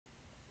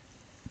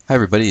Hi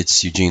everybody,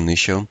 it's Eugene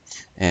Lisho,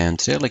 and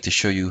today I'd like to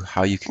show you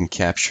how you can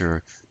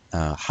capture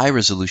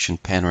high-resolution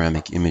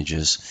panoramic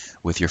images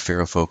with your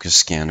ferrofocus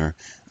scanner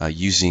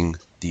using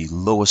the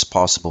lowest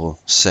possible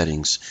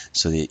settings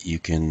so that you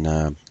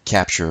can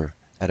capture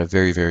at a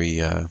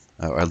very, or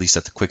at least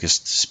at the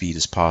quickest speed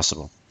as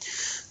possible.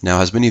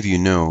 Now, as many of you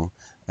know,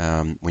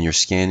 when you're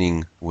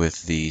scanning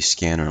with the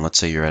scanner, and let's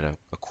say you're at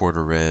a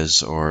quarter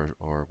res or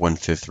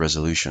 1/5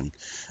 resolution,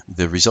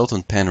 the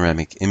resultant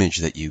panoramic image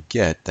that you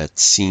get, that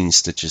scene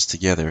stitches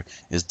together,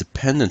 is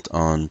dependent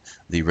on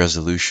the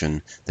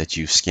resolution that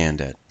you've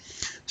scanned at.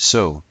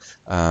 So,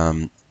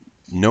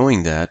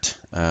 knowing that,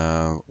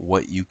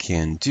 what you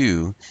can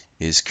do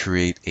is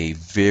create a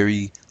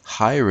very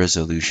high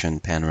resolution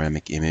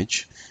panoramic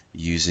image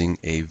using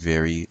a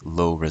very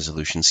low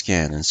resolution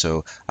scan. And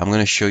so I'm going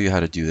to show you how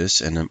to do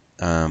this, and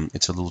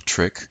it's a little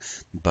trick,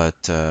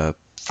 but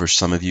for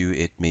some of you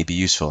it may be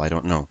useful. I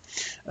don't know.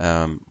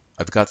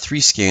 I've got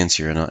 3 scans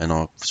here, and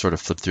I'll sort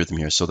of flip through them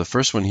here. So the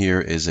first one here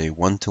is a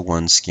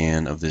 1-to-1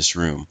 scan of this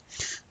room.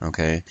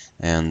 Okay,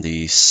 and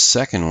the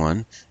second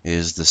one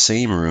is the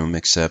same room,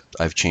 except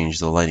I've changed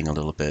the lighting a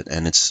little bit,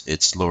 and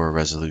it's lower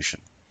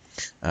resolution.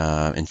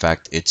 In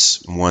fact,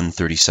 it's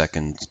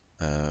 1/32nd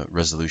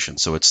resolution,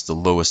 so it's the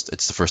lowest.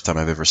 It's the first time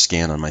I've ever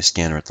scanned on my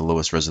scanner at the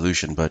lowest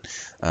resolution, but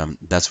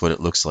that's what it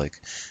looks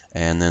like.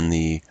 And then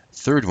the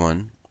third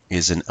one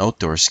is an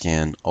outdoor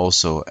scan,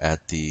 also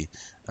at the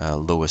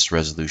lowest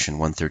resolution,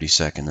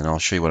 1/32nd, and I'll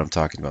show you what I'm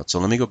talking about. So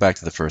let me go back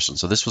to the first one.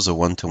 So this was a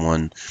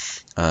 1-to-1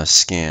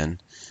 scan,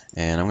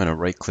 and I'm going to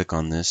right click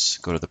on this,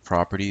 go to the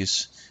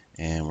properties,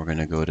 and we're going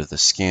to go to the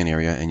scan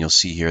area, and you'll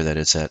see here that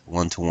it's at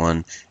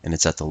 1-to-1 and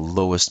it's at the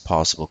lowest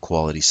possible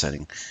quality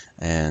setting.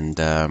 And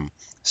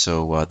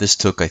so this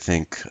took, I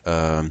think,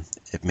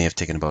 it may have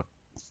taken about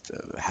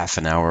half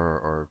an hour,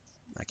 or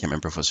I can't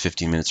remember if it was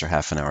 15 minutes or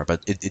half an hour,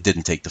 but it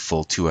didn't take the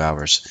full 2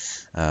 hours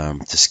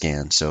to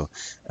scan. So,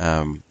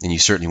 and you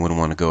certainly wouldn't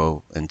want to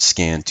go and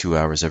scan 2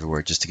 hours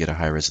everywhere just to get a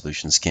high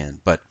resolution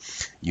scan. But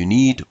you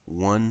need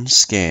one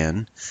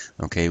scan,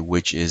 okay,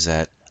 which is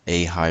at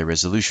a high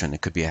resolution.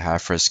 It could be a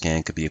half res scan,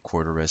 it could be a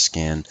quarter res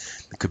scan,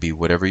 it could be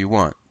whatever you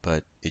want,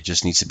 but it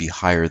just needs to be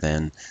higher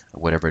than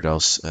whatever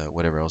else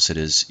it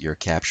is you're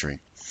capturing.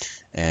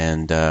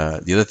 And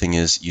the other thing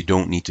is, you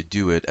don't need to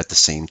do it at the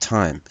same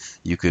time.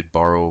 You could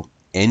borrow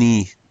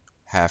any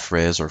half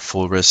res or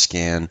full res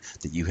scan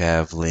that you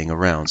have laying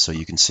around, so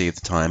you can save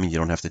the time and you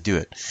don't have to do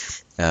it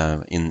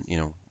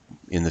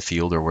in the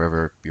field or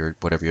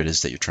whatever it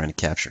is that you're trying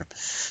to capture.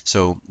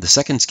 So the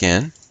second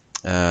scan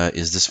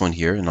is this one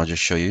here, and I'll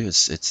just show you.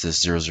 It's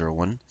this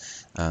 001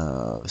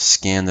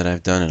 scan that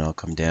I've done, and I'll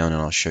come down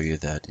and I'll show you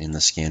that in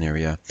the scan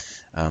area.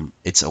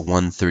 It's a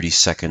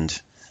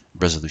 1/32nd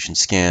resolution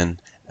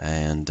scan,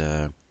 and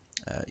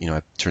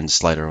I turned the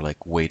slider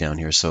like way down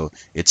here, so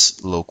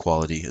it's low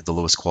quality, the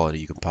lowest quality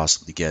you can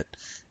possibly get.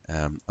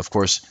 Of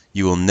course,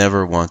 you will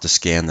never want to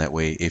scan that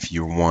way if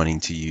you're wanting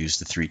to use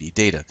the 3D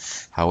data.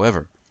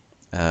 However,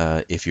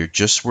 if you're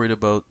just worried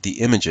about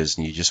the images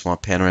and you just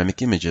want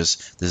panoramic images,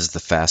 this is the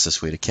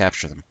fastest way to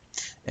capture them.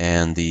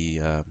 And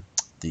the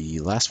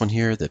last one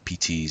here, the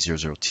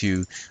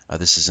PT002,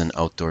 this is an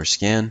outdoor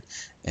scan,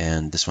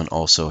 and this one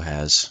also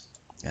has,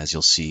 as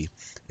you'll see,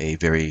 a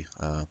very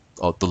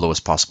the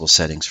lowest possible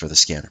settings for the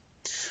scanner.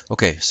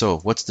 Okay, so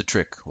what's the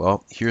trick?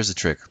 Well, here's the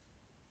trick.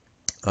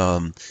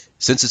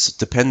 Since it's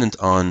dependent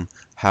on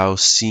how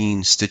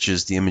scene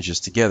stitches the images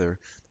together,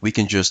 we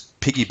can just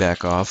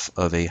piggyback off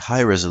of a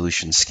high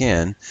resolution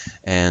scan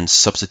and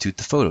substitute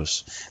the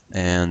photos.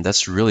 And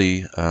that's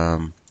really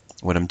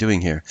what I'm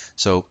doing here.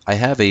 So I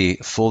have a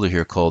folder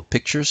here called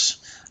Pictures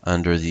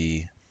under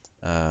the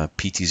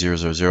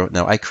PT000.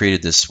 Now I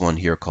created this one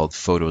here called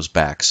Photos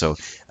Back. So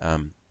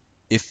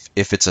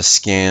if it's a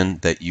scan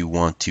that you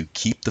want to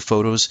keep the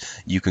photos,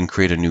 you can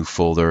create a new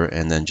folder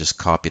and then just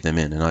copy them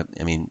in. And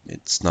I mean,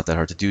 it's not that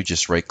hard to do.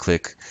 Just right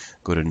click,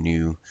 go to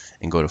New,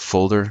 and go to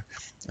Folder.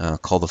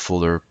 Call the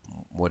folder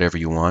whatever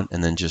you want,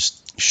 and then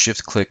just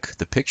shift click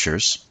the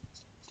pictures.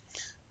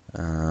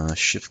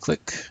 Shift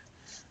click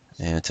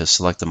and to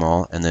select them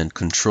all, and then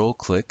control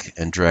click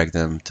and drag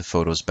them to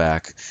Photos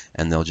Back,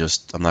 and they'll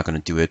just, I'm not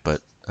going to do it,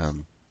 but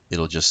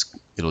it'll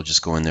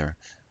just go in there.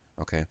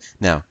 Okay,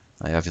 now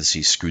I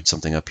obviously screwed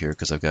something up here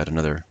because I've got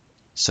another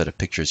set of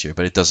pictures here,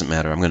 but it doesn't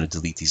matter. I'm going to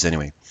delete these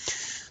anyway.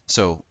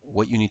 So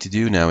what you need to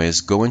do now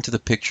is go into the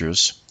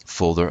Pictures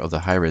folder of the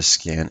high-res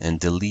scan and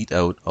delete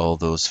out all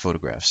those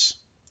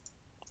photographs.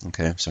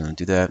 Okay, so I'm going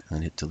to do that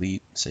and hit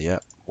delete, say yeah,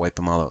 wipe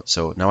them all out.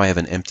 So now I have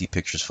an empty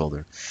Pictures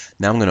folder.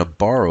 Now I'm going to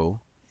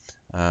borrow,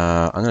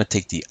 I'm going to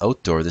take the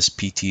outdoor, this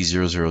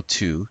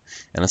PT002,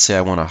 and let's say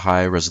I want a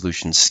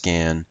high-resolution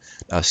scan,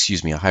 a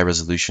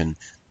high-resolution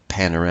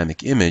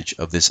panoramic image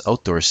of this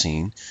outdoor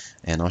scene,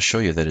 and I'll show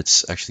you that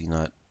it's actually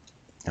not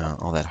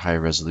all that high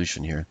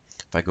resolution here.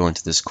 If I go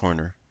into this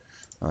corner,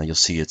 you'll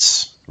see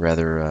it's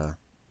rather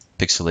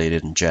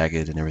pixelated and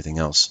jagged and everything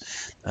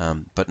else.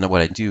 But now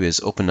what I do is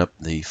open up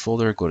the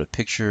folder, go to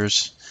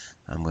Pictures.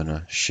 I'm going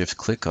to shift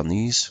click on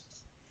these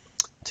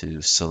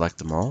to select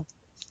them all.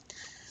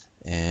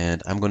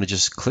 And I'm going to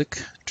just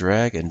click,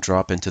 drag, and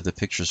drop into the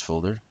pictures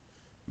folder.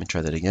 Let me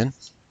try that again.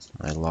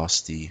 I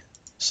lost the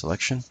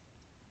selection.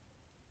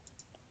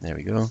 There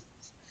we go.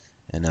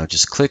 And now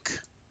just click,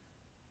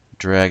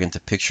 drag into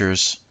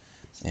pictures,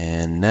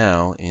 and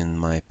now in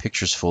my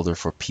pictures folder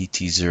for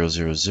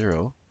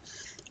PT000,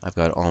 I've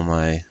got all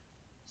my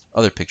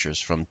other pictures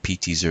from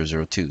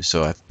PT002.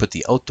 So I've put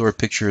the outdoor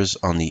pictures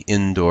on the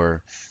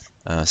indoor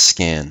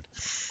scan.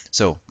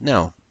 So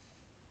now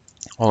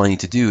all I need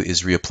to do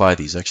is reapply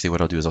these. Actually,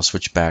 what I'll do is I'll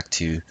switch back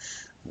to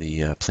the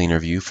planar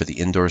view for the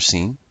indoor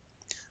scene.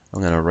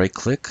 I'm going to right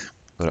click,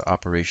 go to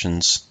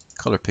Operations,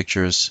 Color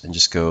Pictures, and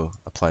just go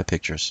Apply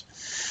Pictures.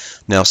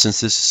 Now,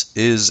 since this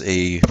is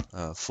a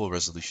full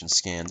resolution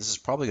scan, this is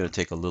probably going to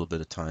take a little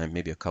bit of time,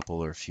 maybe a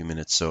couple or a few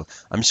minutes. So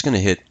I'm just going to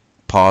hit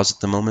pause at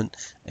the moment,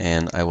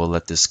 and I will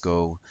let this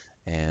go,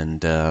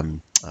 and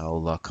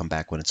I'll come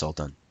back when it's all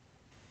done.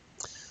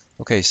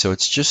 Okay, so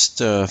it's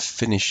just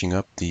finishing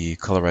up the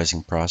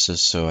colorizing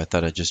process, so I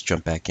thought I'd just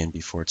jump back in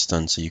before it's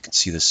done so you can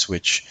see the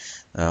switch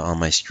on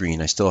my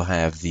screen. I still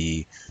have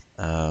the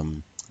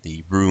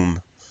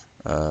room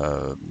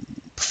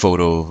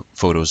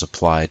photos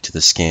applied to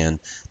the scan,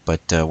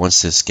 but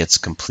once this gets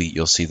complete,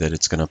 you'll see that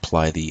it's going to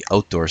apply the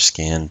outdoor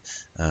scan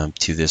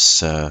to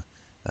this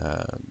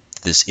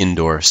this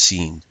indoor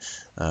scene,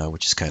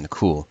 which is kind of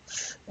cool.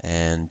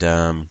 And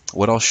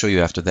what I'll show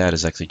you after that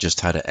is actually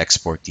just how to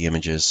export the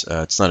images.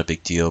 It's not a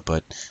big deal,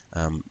 but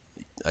I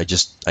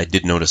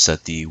did notice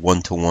that the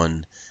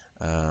one-to-one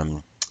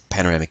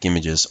panoramic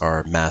images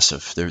are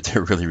massive.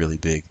 They're really, really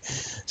big.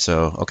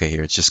 So okay,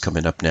 here it's just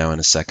coming up now in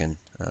a second.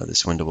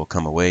 This window will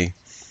come away,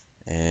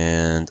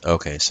 and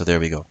okay, so there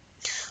we go.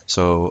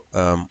 So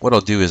what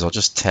I'll do is I'll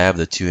just tab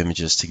the two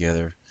images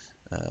together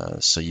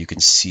so you can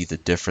see the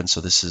difference.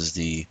 So this is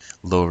the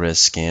low-res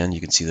scan.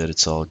 You can see that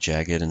it's all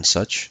jagged and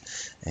such.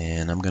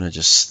 And I'm going to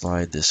just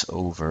slide this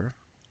over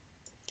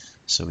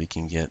so we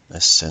can get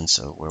a sense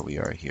of where we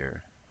are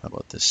here. How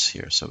about this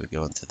here? So we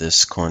go into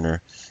this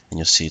corner, and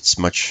you'll see it's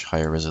much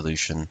higher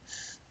resolution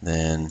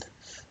than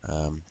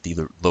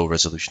the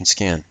low-resolution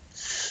scan.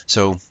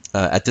 So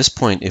at this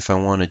point, if I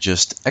want to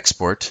just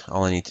export,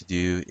 all I need to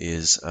do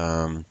is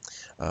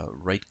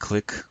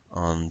right-click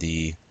on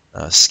the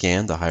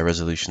scan, the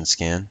high-resolution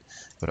scan,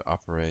 go to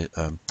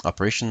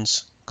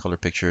Operations, Color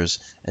Pictures,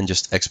 and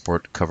just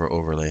Export Cover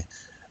Overlay.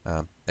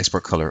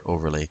 Export Color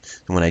Overlay.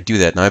 And when I do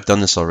that, now I've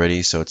done this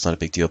already, so it's not a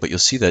big deal, but you'll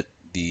see that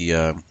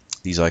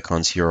these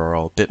icons here are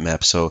all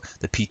bitmaps. So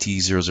the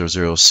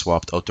PT000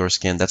 swapped outdoor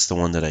scan, that's the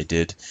one that I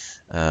did.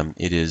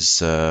 It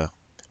is 1.96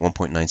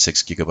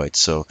 gigabytes.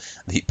 So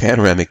the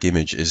panoramic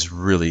image is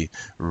really,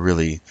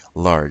 really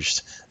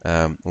large.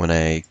 When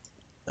I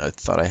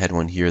thought I had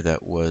one here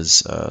that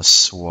was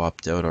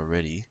swapped out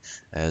already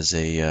as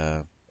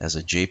a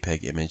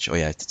JPEG image. Oh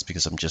yeah, it's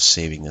because I'm just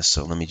saving this.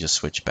 So let me just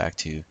switch back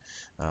to,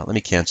 let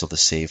me cancel the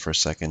save for a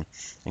second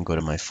and go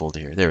to my folder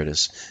here. There it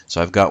is.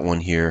 So I've got one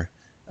here,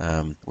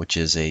 which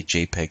is a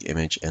JPEG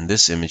image, and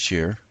this image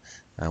here,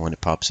 when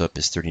it pops up,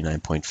 is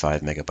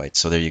 39.5 megabytes.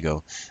 So there you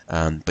go.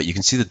 But you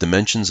can see the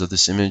dimensions of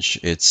this image.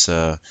 It's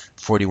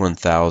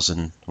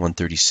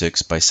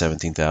 41,136 by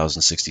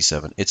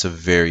 17,067. It's a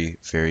very,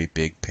 very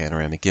big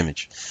panoramic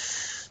image.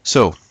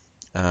 So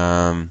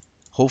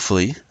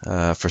hopefully,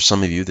 for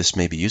some of you, this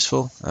may be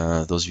useful.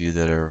 Those of you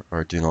that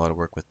are doing a lot of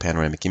work with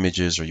panoramic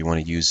images, or you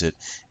want to use it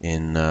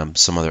in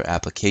some other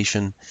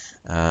application,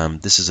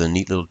 this is a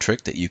neat little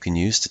trick that you can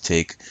use to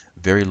take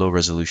very low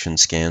resolution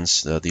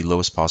scans, the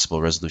lowest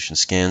possible resolution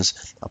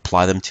scans,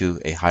 apply them to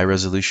a high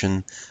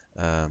resolution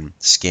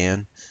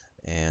scan,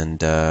 and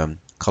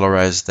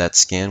colorize that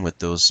scan with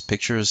those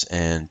pictures,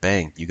 and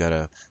bang, you got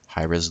a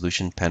high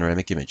resolution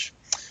panoramic image.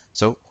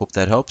 So hope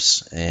that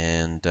helps,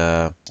 and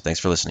thanks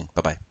for listening.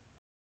 Bye-bye.